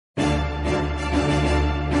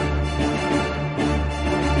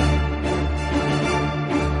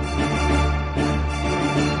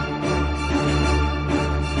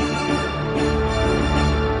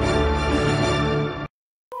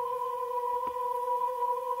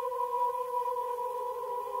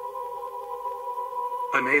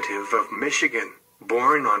A native of Michigan,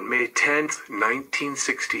 born on May 10,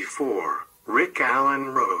 1964, Rick Allan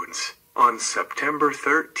Rhoades, on September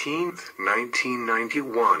 13,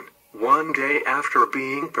 1991, one day after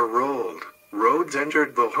being paroled, Rhoades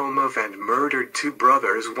entered the home of and murdered two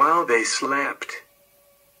brothers while they slept.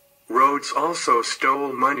 Rhoades also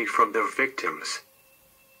stole money from the victims.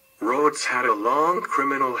 Rhoades had a long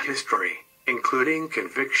criminal history, including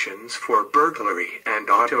convictions for burglary and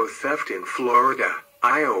auto theft in Florida,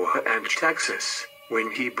 Iowa, and Texas, when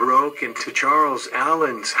he broke into Charles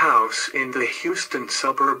Allen's house in the Houston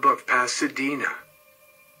suburb of Pasadena.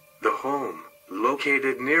 The home,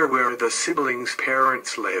 located near where the siblings'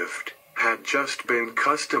 parents lived, had just been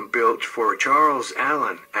custom-built for Charles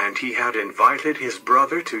Allen, and he had invited his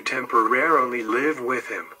brother to temporarily live with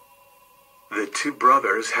him. The two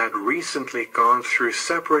brothers had recently gone through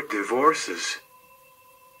separate divorces.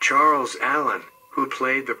 Charles Allen, who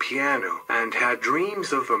played the piano and had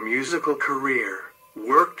dreams of a musical career,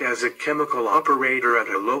 worked as a chemical operator at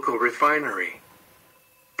a local refinery.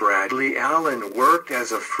 Bradley Allen worked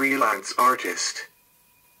as a freelance artist.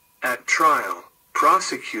 At trial,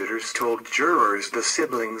 prosecutors told jurors the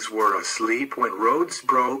siblings were asleep when Rhoades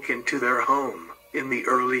broke into their home in the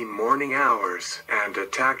early morning hours and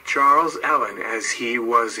attacked Charles Allen as he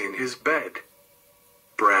was in his bed.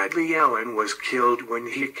 Bradley Allen was killed when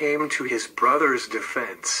he came to his brother's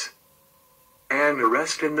defense. An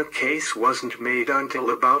arrest in the case wasn't made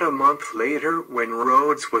until about a month later when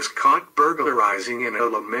Rhoades was caught burglarizing an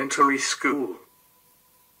elementary school.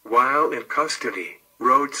 While in custody,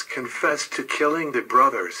 Rhoades confessed to killing the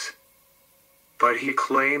brothers, but he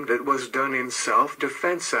claimed it was done in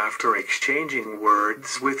self-defense after exchanging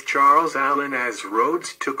words with Charles Allen as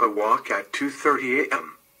Rhoades took a walk at 2:30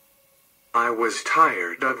 a.m. "I was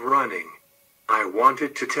tired of running. I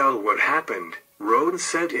wanted to tell what happened," Rhoades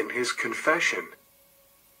said in his confession.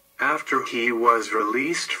 After he was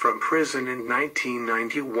released from prison in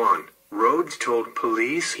 1991, Rhoades told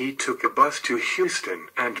police he took a bus to Houston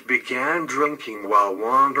and began drinking while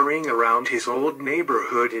wandering around his old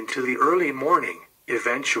neighborhood into the early morning.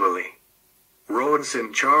 Eventually, Rhoades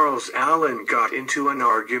and Charles Allen got into an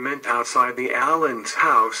argument outside the Allens'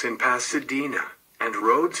 house in Pasadena, and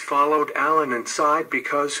Rhoades followed Allen inside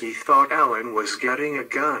because he thought Allen was getting a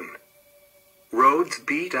gun. Rhoades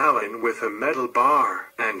beat Allen with a metal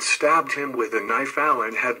bar and stabbed him with a knife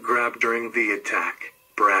Allen had grabbed during the attack.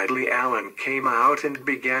 Bradley Allen came out and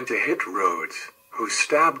began to hit Rhoades, who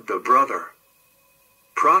stabbed the brother.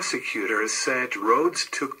 Prosecutors said Rhoades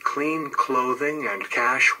took clean clothing and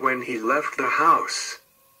cash when he left the house.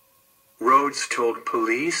 Rhoades told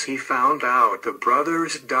police he found out the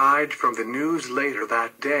brothers died from the news later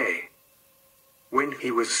that day. When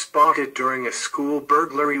he was spotted during a school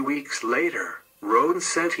burglary weeks later, Rhoades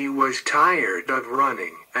said he was tired of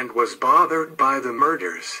running and was bothered by the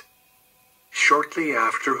murders. Shortly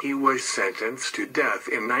after he was sentenced to death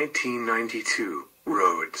in 1992,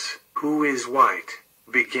 Rhoades, who is white,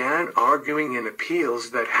 began arguing in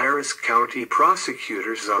appeals that Harris County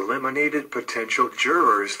prosecutors eliminated potential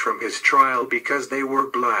jurors from his trial because they were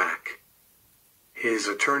black. His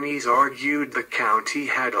attorneys argued the county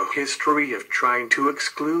had a history of trying to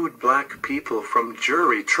exclude black people from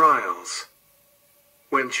jury trials.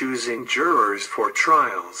 When choosing jurors for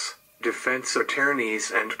trials, defense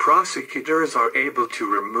attorneys and prosecutors are able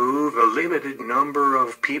to remove a limited number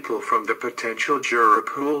of people from the potential juror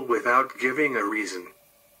pool without giving a reason,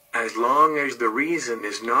 as long as the reason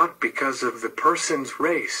is not because of the person's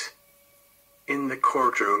race. In the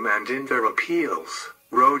courtroom and in their appeals,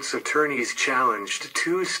 Rhoades' attorneys challenged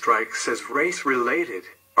two strikes as race-related,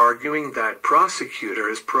 arguing that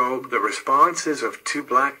prosecutors probed the responses of two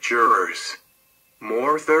black jurors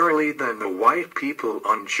more thoroughly than the white people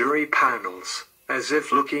on jury panels, as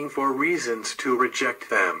if looking for reasons to reject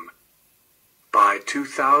them. By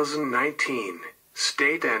 2019,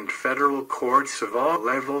 state and federal courts of all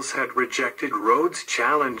levels had rejected Rhoades'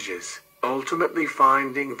 challenges, ultimately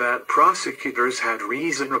finding that prosecutors had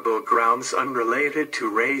reasonable grounds unrelated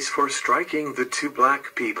to race for striking the two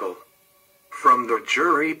black people from the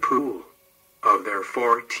jury pool. Of their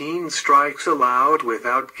 14 strikes allowed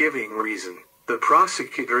without giving reason, the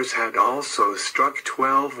prosecutors had also struck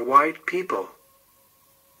 12 white people.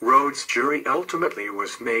 Rhoades' jury ultimately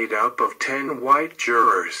was made up of 10 white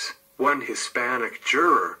jurors, 1 Hispanic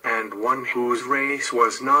juror, and 1 whose race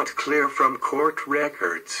was not clear from court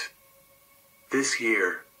records. This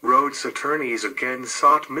year, Rhoades' attorneys again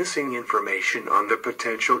sought missing information on the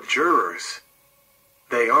potential jurors.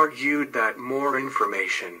 They argued that more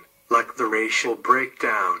information, like the racial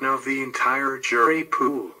breakdown of the entire jury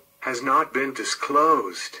pool, has not been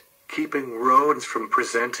disclosed, keeping Rhoades from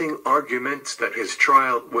presenting arguments that his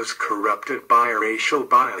trial was corrupted by racial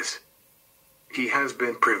bias. He has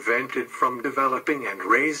been prevented from developing and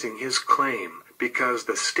raising his claim, because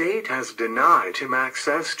the state has denied him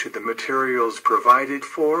access to the materials provided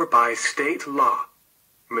for by state law.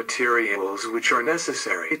 Materials which are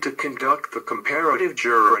necessary to conduct the comparative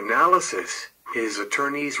juror analysis, his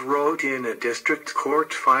attorneys wrote in a district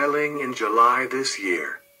court filing in July this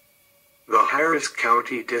year. The Harris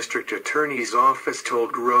County District Attorney's Office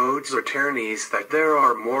told Rhoades' attorneys that there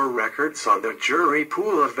are more records on the jury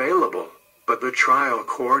pool available, but the trial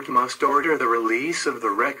court must order the release of the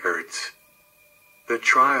records. The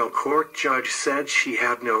trial court judge said she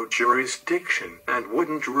had no jurisdiction and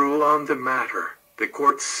wouldn't rule on the matter, the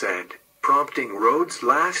court said, prompting Rhoades'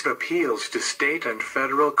 last appeals to state and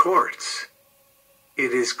federal courts.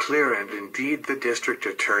 It is clear, and indeed the district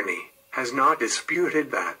attorney has not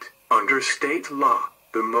disputed that, under state law,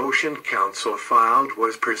 the motion counsel filed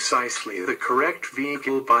was precisely the correct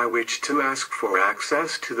vehicle by which to ask for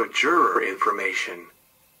access to the juror information.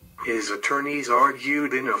 His attorneys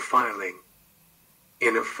argued in a filing.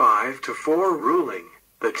 In a 5-4 ruling,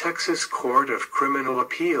 the Texas Court of Criminal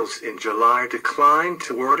Appeals in July declined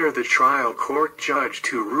to order the trial court judge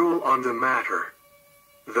to rule on the matter.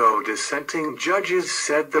 Though dissenting judges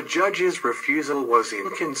said the judge's refusal was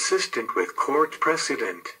inconsistent with court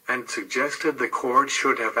precedent and suggested the court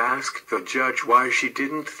should have asked the judge why she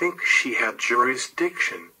didn't think she had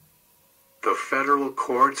jurisdiction. The federal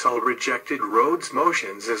courts all rejected Rhoades'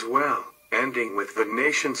 motions as well, ending with the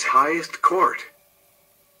nation's highest court.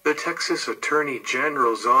 The Texas Attorney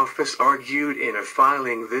General's office argued in a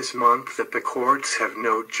filing this month that the courts have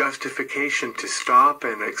no justification to stop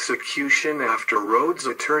an execution after Rhoades'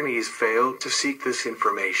 attorneys failed to seek this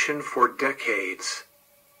information for decades.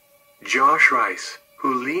 Josh Rice,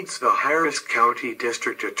 who leads the Harris County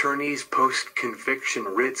District Attorney's Post-Conviction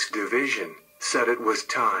Writs Division, said it was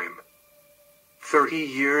time. 30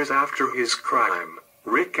 years after his crime,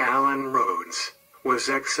 Rick Allan Rhoades was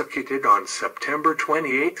executed on September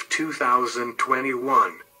 28,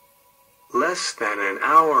 2021. Less than an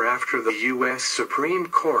hour after the U.S. Supreme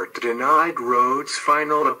Court denied Rhoades'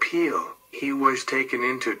 final appeal, he was taken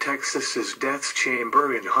into Texas's death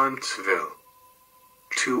chamber in Huntsville.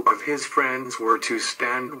 2 of his friends were to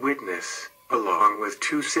stand witness, along with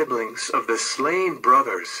 2 siblings of the slain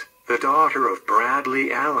brothers, the daughter of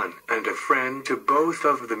Bradley Allan and a friend to both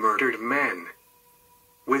of the murdered men.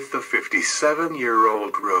 With the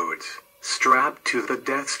 57-year-old Rhoades strapped to the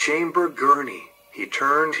death chamber gurney, he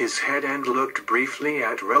turned his head and looked briefly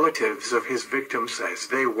at relatives of his victims as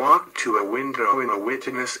they walked to a window in a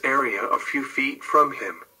witness area a few feet from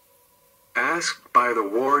him. Asked by the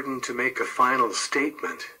warden to make a final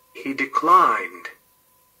statement, he declined.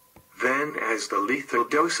 Then, as the lethal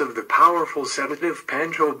dose of the powerful sedative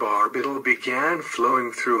pentobarbital began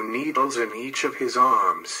flowing through needles in each of his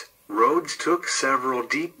arms, Rhoades took several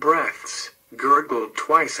deep breaths, gurgled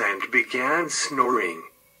twice and began snoring,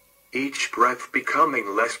 each breath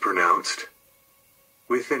becoming less pronounced.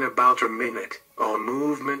 Within about a minute, all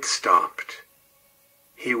movement stopped.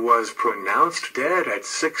 He was pronounced dead at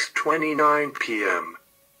 6:29 p.m.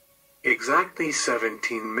 Exactly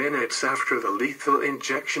 17 minutes after the lethal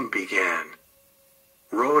injection began.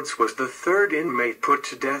 Rhoades was the 3rd inmate put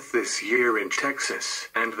to death this year in Texas,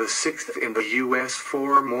 and the 6th in the U.S.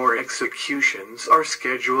 4 more executions are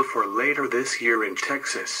scheduled for later this year in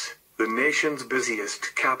Texas, the nation's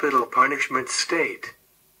busiest capital punishment state.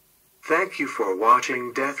 Thank you for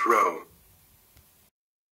watching Death Row.